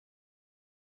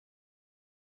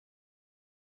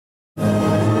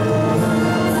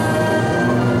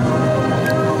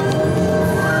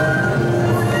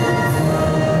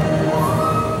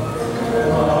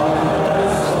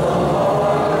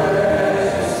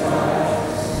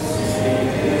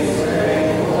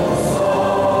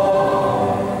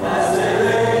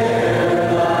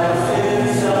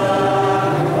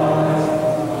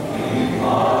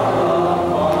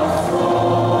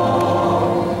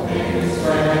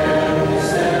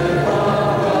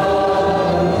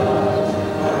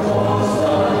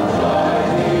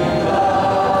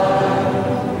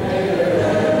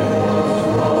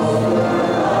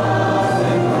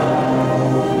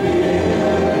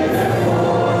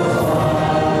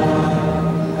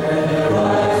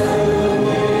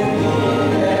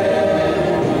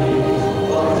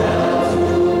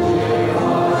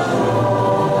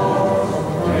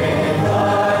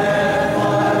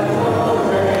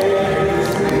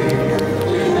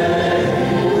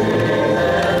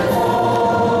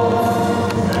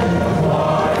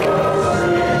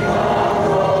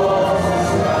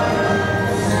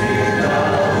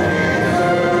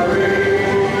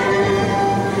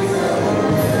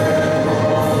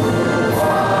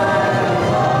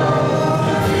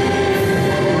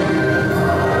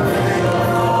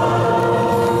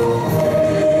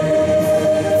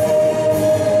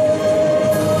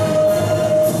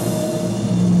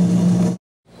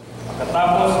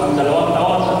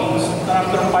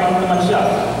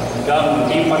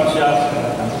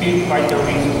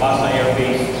Basa Air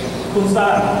Base, kung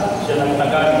saan siya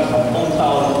nagtagal ng 10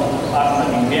 taon at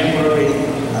naging miyembro rin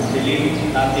ng silid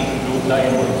nating Blue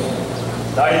Diamonds.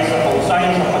 Dahil sa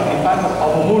kausayan sa paglipat at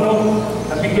pamumuno,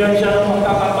 nabigyan siya ng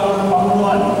magkakataon ng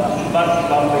pamunuan ng iba't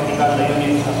ibang vertical na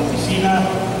unit sa opisina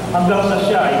hanggang sa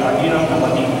siya ay mahirap na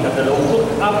maging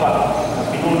ika-24 na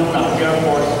pinuno ng Air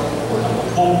Force o ng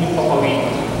Hukbong Himpapawid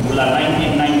mula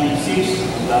 1996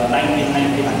 hanggang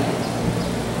 1999.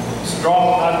 Strong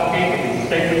advocate of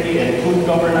integrity and good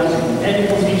governance in any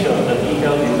position that he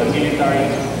held in the military,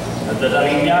 nadala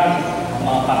rin niya ang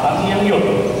mga katangiang yun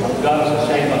hanggang sa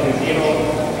siya'y mag-retiro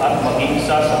at maging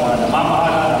isa sa mga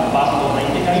namamahala ng bangko na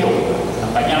itinayo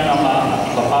ng kanyang ama at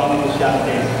iba pang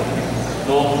negosyante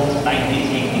noong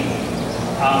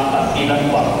 1980, ang Kantilan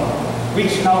Bank,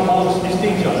 which now holds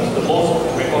distinction as the most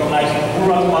recognized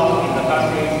rural bank in the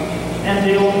country and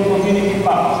the only community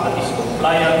bank that is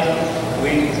compliant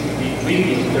with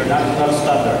international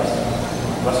standards.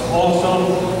 Was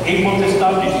also able to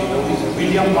establish the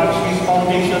William Hotchkiss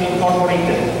Foundation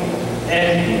Incorporated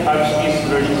and the Hotchkiss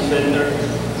Learning Center,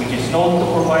 which is known to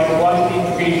provide quality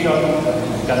education to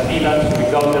Kantilans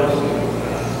Regauders.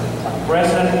 At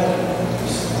present,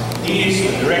 he is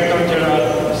the Director General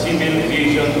of the Civil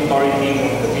Aviation Authority of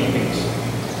the Philippines.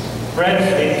 Friends,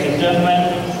 ladies and gentlemen,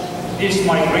 it is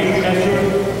my great pleasure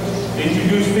to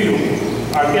introduce to you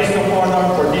our guest of honor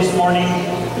for this morning,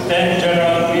 Lieutenant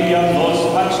General William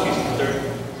Knowles Hotchkiss III.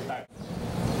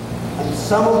 And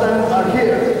some of them are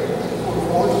here, of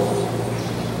course,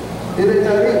 the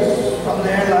retirees from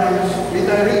the airlines,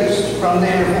 retirees from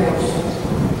the Air Force,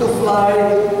 to fly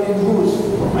in boost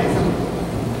formation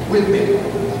with me,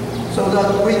 so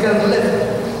that we can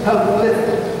help lift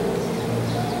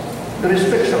the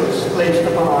restrictions placed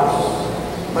upon us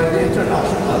by the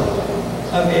international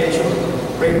aviation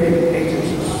rating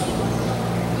agencies.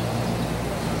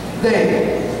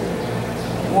 They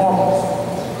worked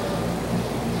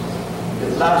the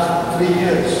last 3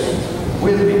 years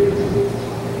with me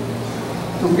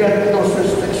to get those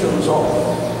restrictions off.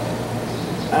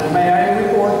 And may I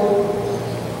report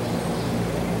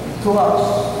to us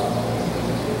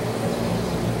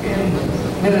in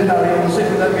military and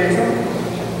civil aviation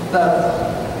that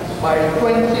by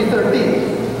 2013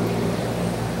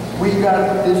 we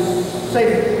got this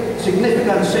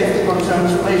significant safety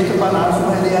concerns placed upon us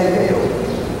by the ICAO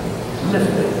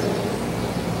lifted.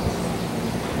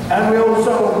 And we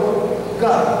also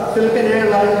got Philippine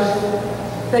Airlines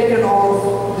taken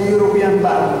off the European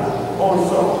ban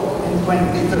also in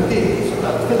 2013, so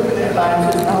that Philippine Airlines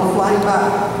is now flying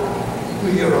back to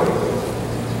Europe.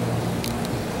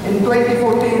 In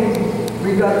 2014,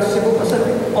 we got Cebu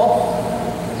Pacific off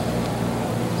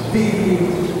the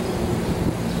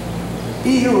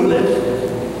EU list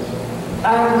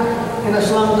and in a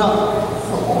slam dunk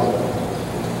support.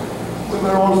 We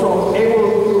were also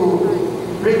able to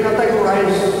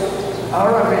recategorize our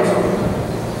aviation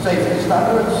safety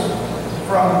standards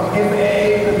from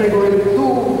FAA category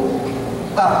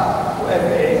 2 back to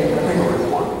FAA category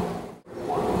 1.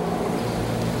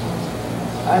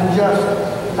 And just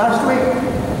last week,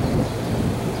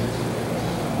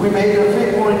 we made a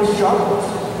 3-point shot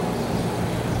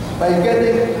by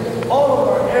getting all of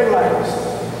our airlines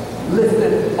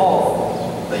lifted off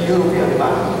the European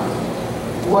ban.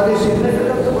 What is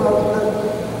significant about that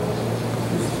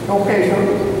occasion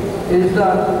is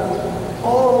that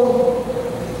all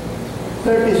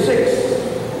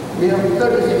 36, we have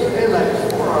 36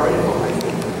 airlines for our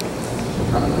information,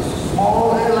 from the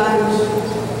small airlines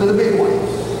to the big ones.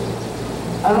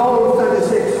 And all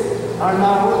 36 are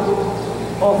now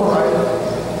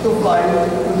authorized to fly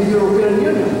to the European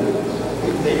Union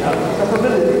if they have the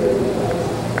capability.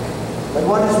 But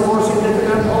what is more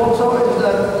significant also is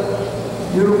that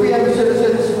European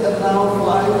citizens can now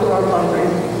fly to our country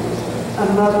and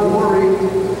not worry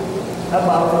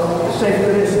about the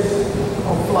safety risks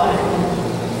of flying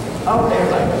our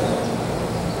airlines.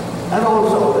 And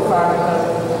also the fact that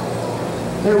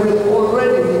they will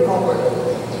already be covered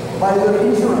by their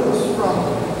insurance from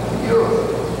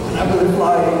Europe whenever they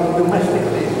fly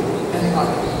domestically in the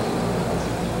country.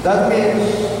 That means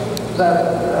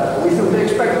that we should be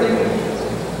expecting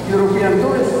European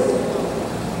tourists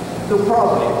to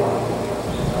probably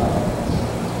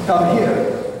come here.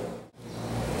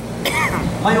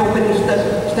 My opening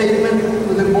statement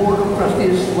to the Board of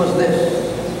Trustees was this.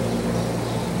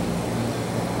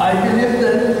 I believe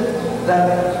then that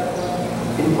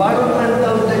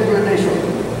environmental degradation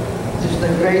is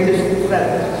the greatest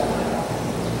threat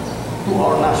to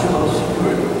our national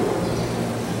security.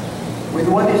 With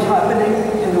what is happening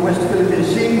in the West Philippine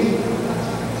Sea,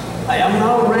 I am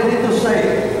now ready to say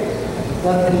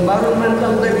that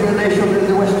environmental degradation in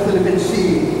the West Philippine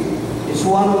Sea is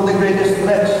one of the greatest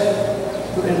threats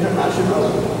to international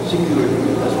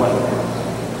security as well.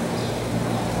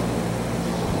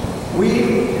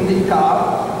 We in the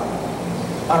Caap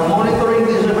are monitoring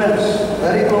these events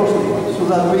very closely so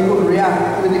that we could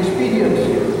react with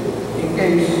expediency in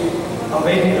case of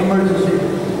any emergency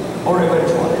or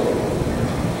eventuality.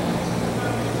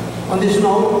 On this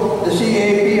note, the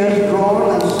CAP has drawn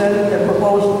and sent a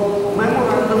proposed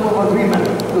memorandum of agreement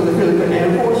to the Philippine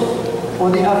Air Force for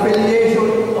the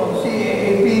affiliation of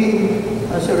CAP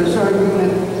as a reserve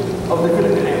unit of the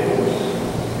Philippine Air Force.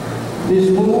 This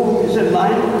move is in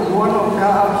line with one of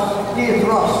Caap's key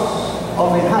thrusts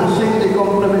of enhancing the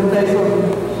complementation,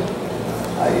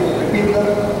 I repeat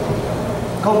that,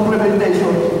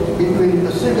 complementation between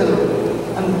the civil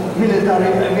and military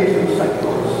aviation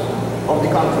sectors of the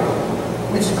country,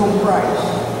 which comprise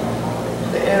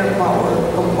the air power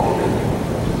component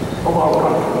of our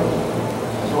country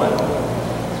as well.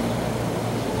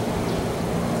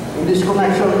 In this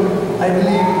connection, I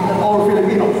believe that all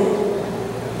Filipinos,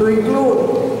 to include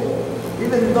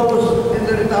even those in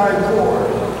the retired corps,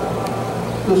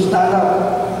 to stand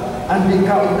up and be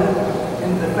counted in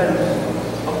defense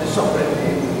of the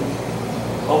sovereignty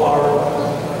of our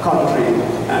country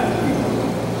and people.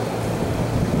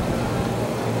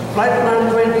 Flight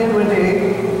Plan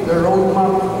 2028, the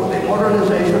roadmap for the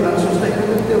modernization and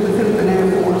sustainability of the Philippine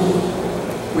Air Force,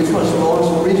 which was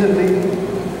launched recently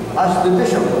as the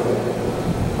vision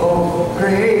of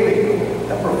creating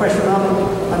a professional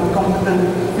and competent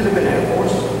Philippine Air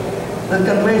Force that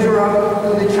can measure up to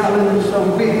the challenge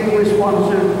of being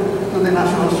responsive to the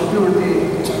national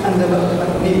security and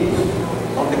development needs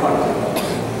of the country.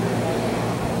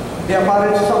 The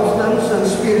apparent substance and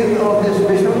spirit of this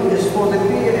vision is for the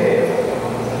PAF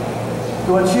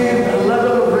to achieve a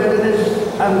level of readiness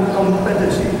and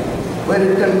competency where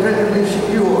it can credibly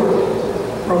secure,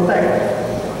 protect,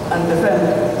 and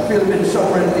defend Philippine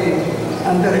sovereignty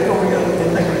and territorial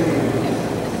integrity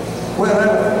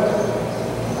wherever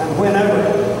and whenever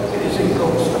it is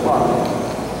encroached upon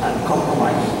and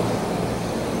compromised.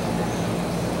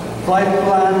 Flight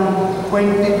Plan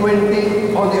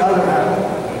 2020, on the other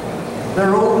hand, the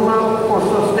roadmap for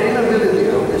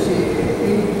sustainability of the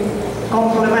CAP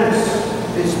complements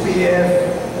this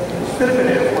Philippine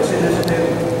Air Force initiative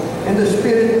in the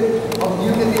spirit of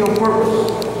unity of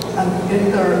purpose and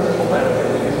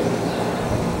interoperability.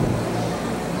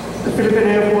 The Philippine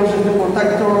Air Force is the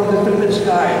protector of the Philippine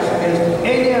skies against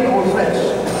any and all threats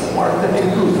marked as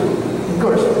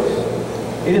incursions.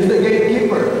 It is the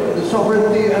gatekeeper of the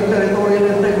sovereignty and territorial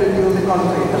integrity of the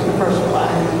country as the first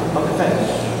line of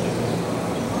defense.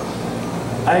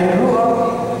 I grew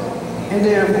up in the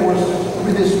Air Force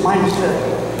with this mindset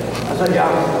as a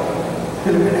young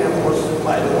Philippine Air Force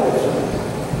pilot officer.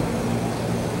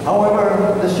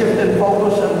 However, the shift in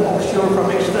focus and posture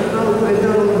from external to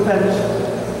internal defense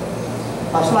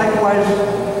has likewise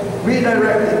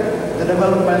redirected the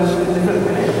developments in the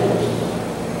Philippine Air Force.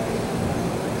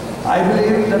 I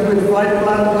believe that with Flight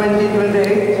Plan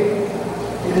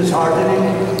 2028, it is heartening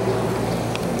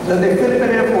that the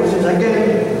Philippine Air Force is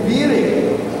again veering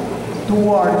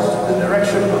towards the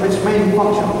direction of its main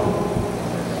function,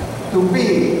 to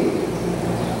be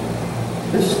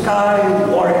the sky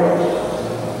warriors,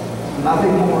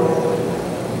 nothing more,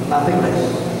 nothing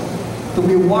less. To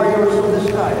be warriors of the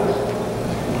skies,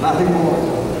 nothing more,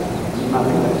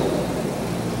 nothing less.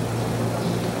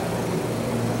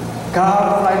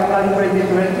 Caap Flight Plan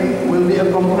 2020 will be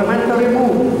a complementary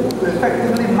move to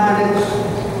effectively manage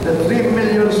the 3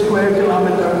 million square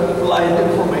kilometer flight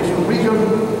information region,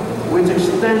 which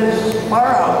extends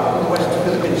far out in the West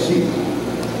Philippine Sea.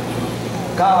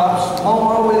 Caap's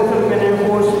MOA with the Philippine Air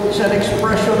Force is an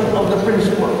expression of the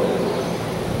principle,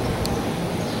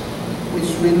 which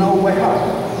we know by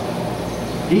heart.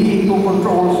 He who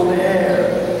controls the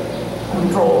air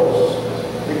controls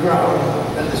the ground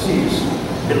and the seas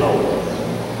below.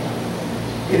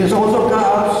 It is also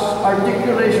Caap's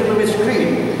articulation of its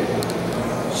creed,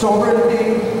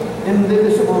 sovereignty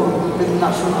indivisible with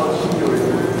national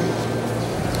security,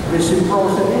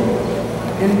 reciprocity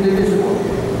indivisible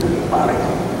with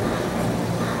parity.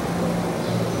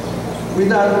 With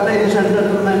that, ladies and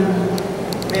gentlemen,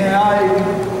 may I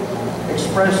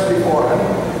express beforehand,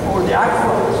 for the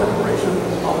actual celebration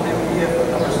of the 50th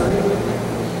anniversary,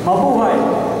 mabuhay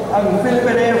ang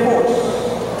Philippine Air Force,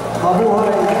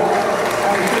 mabuhay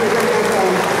ang Philippine Air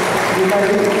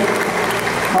Force,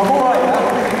 mabuhay ang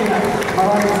Pilipinas.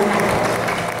 Maraming salamat.